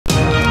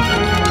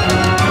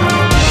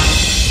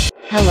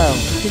Hello,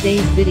 today's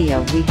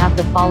video we have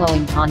the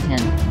following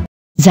content.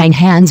 Zhang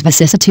Han's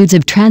vicissitudes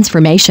of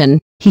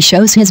transformation. He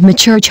shows his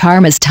mature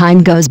charm as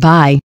time goes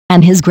by,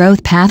 and his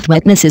growth path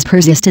witnesses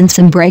persistence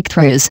and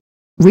breakthroughs.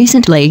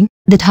 Recently,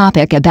 the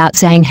topic about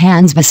Zhang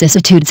Han's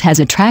vicissitudes has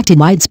attracted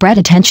widespread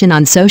attention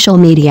on social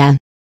media.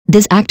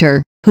 This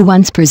actor, who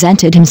once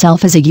presented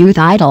himself as a youth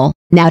idol,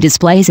 now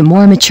displays a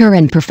more mature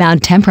and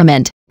profound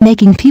temperament,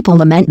 making people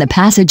lament the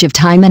passage of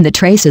time and the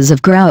traces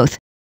of growth.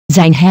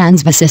 Zhang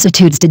Han's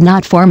vicissitudes did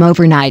not form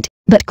overnight,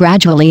 but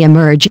gradually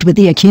emerged with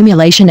the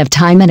accumulation of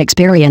time and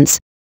experience.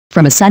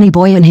 From a sunny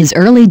boy in his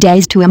early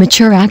days to a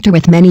mature actor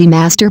with many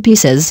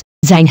masterpieces,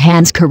 Zhang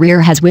Han's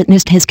career has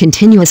witnessed his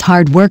continuous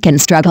hard work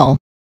and struggle.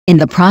 In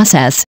the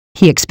process,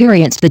 he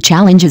experienced the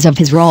challenges of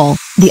his role,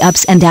 the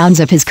ups and downs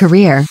of his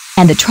career,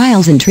 and the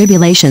trials and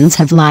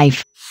tribulations of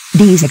life.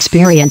 These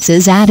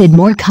experiences added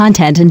more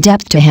content and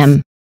depth to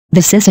him.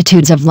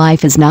 Vicissitudes of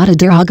life is not a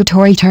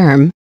derogatory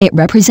term, it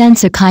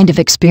represents a kind of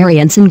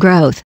experience and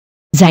growth.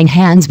 Zhang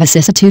Han's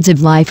vicissitudes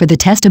of life are the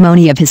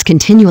testimony of his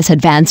continuous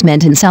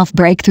advancement and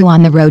self-breakthrough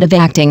on the road of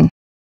acting.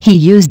 He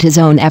used his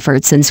own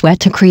efforts and sweat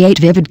to create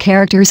vivid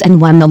characters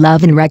and won the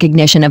love and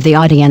recognition of the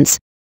audience.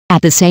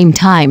 At the same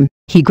time,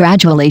 he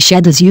gradually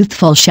shed his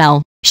youthful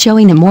shell,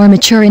 showing a more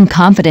mature and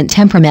confident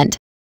temperament.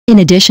 In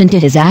addition to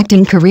his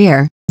acting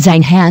career,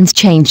 Zhang Han's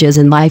changes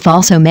in life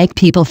also make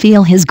people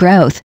feel his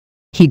growth.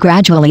 He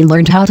gradually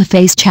learned how to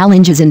face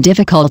challenges and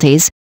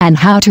difficulties, and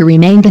how to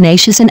remain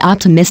tenacious and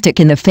optimistic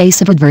in the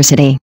face of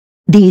adversity.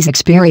 These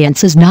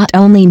experiences not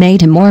only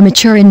made him more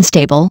mature and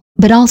stable,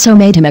 but also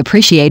made him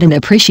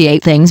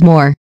appreciate things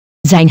more.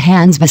 Zhang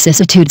Han's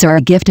vicissitudes are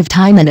a gift of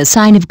time and a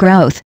sign of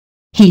growth.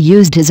 He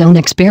used his own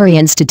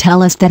experience to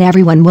tell us that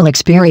everyone will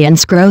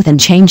experience growth and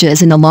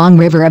changes in the long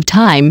river of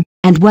time,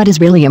 and what is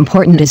really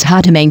important is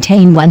how to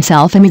maintain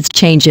oneself amidst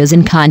changes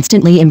and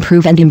constantly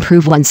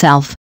improve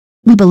oneself.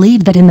 We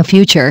believe that in the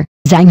future,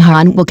 Zhang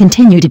Han will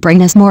continue to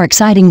bring us more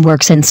exciting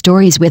works and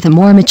stories with a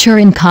more mature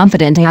and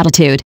confident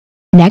attitude.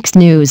 Next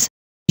news.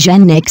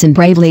 Zhang Han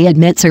bravely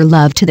admits her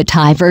love to the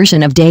Thai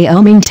version of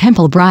Daoming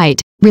Temple Bright,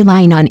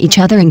 relying on each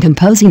other and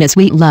composing a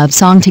sweet love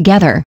song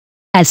together.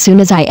 As soon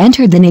as I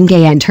entered the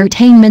Ningay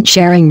entertainment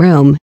sharing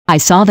room, I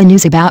saw the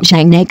news about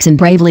Zhang Han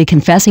bravely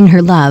confessing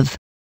her love.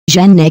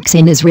 Zhang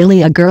Han is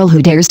really a girl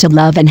who dares to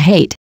love and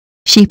hate.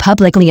 She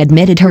publicly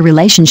admitted her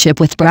relationship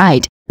with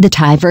Bright, the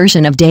Thai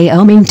version of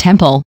Daoming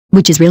Temple,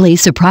 which is really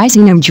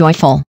surprising and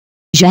joyful.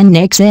 Zhang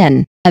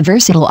Han, a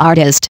versatile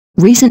artist,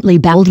 recently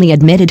boldly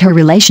admitted her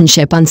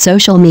relationship on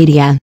social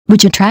media,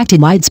 which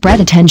attracted widespread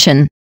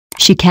attention.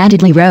 She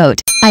candidly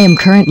wrote, "I am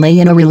currently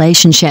in a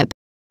relationship."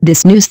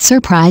 This news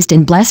surprised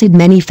and blessed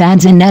many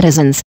fans and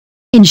netizens.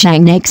 In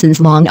Zhang Han's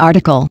long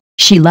article,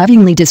 she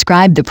lovingly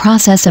described the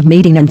process of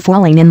meeting and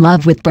falling in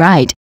love with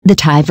Bright, the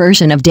Thai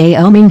version of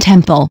Daoming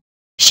Temple.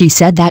 She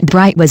said that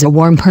Bright was a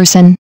warm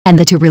person, and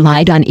the two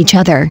relied on each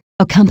other,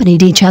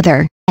 accompanied each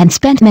other, and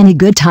spent many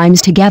good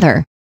times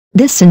together.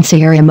 This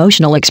sincere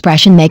emotional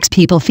expression makes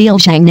people feel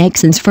Zhang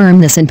Han's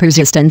firmness and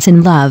persistence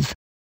in love.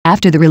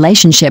 After the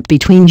relationship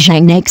between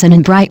Zhang Han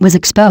and Bright was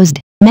exposed,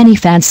 many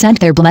fans sent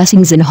their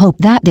blessings and hope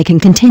that they can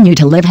continue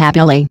to live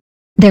happily.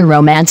 Their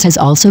romance has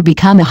also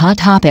become a hot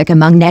topic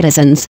among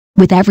netizens,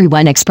 with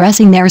everyone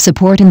expressing their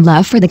support and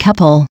love for the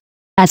couple.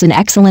 As an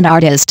excellent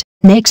artist,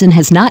 Han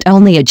has not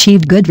only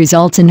achieved good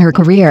results in her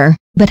career,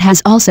 but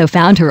has also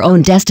found her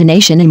own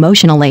destination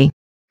emotionally.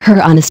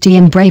 Her honesty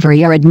and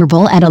bravery are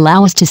admirable and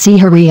allow us to see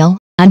her real,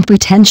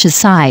 unpretentious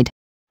side.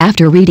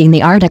 After reading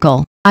the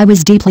article, I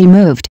was deeply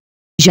moved.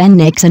 Zhang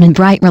Han and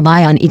Bright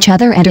rely on each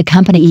other and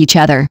accompany each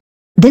other.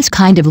 This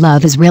kind of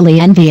love is really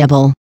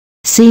enviable.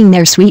 Seeing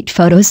their sweet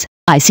photos,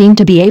 I seem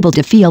to be able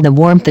to feel the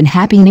warmth and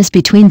happiness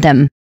between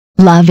them.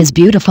 Love is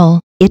beautiful,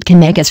 it can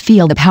make us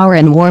feel the power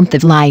and warmth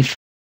of life.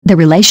 The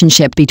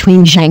relationship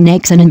between Zhang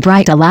Han and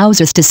Bright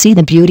allows us to see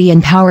the beauty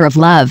and power of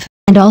love,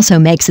 and also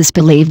makes us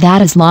believe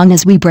that as long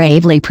as we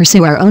bravely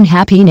pursue our own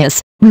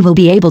happiness, we will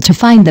be able to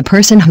find the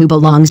person who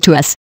belongs to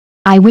us.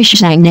 I wish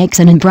Zhang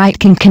Han and Bright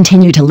can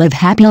continue to live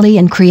happily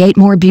and create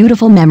more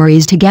beautiful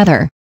memories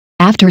together.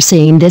 After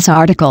seeing this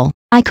article,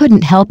 I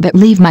couldn't help but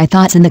leave my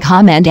thoughts in the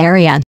comment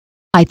area.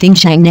 I think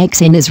Zhang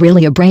Han is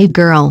really a brave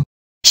girl.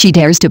 She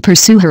dares to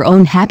pursue her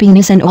own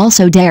happiness and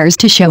also dares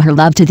to show her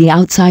love to the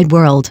outside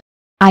world.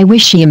 I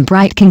wish she and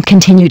Bright can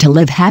continue to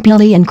live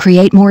happily and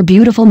create more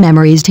beautiful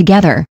memories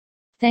together.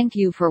 Thank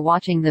you for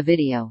watching the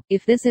video.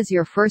 If this is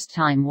your first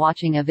time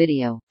watching a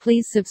video,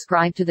 please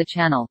subscribe to the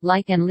channel,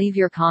 like and leave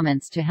your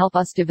comments to help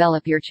us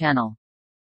develop your channel.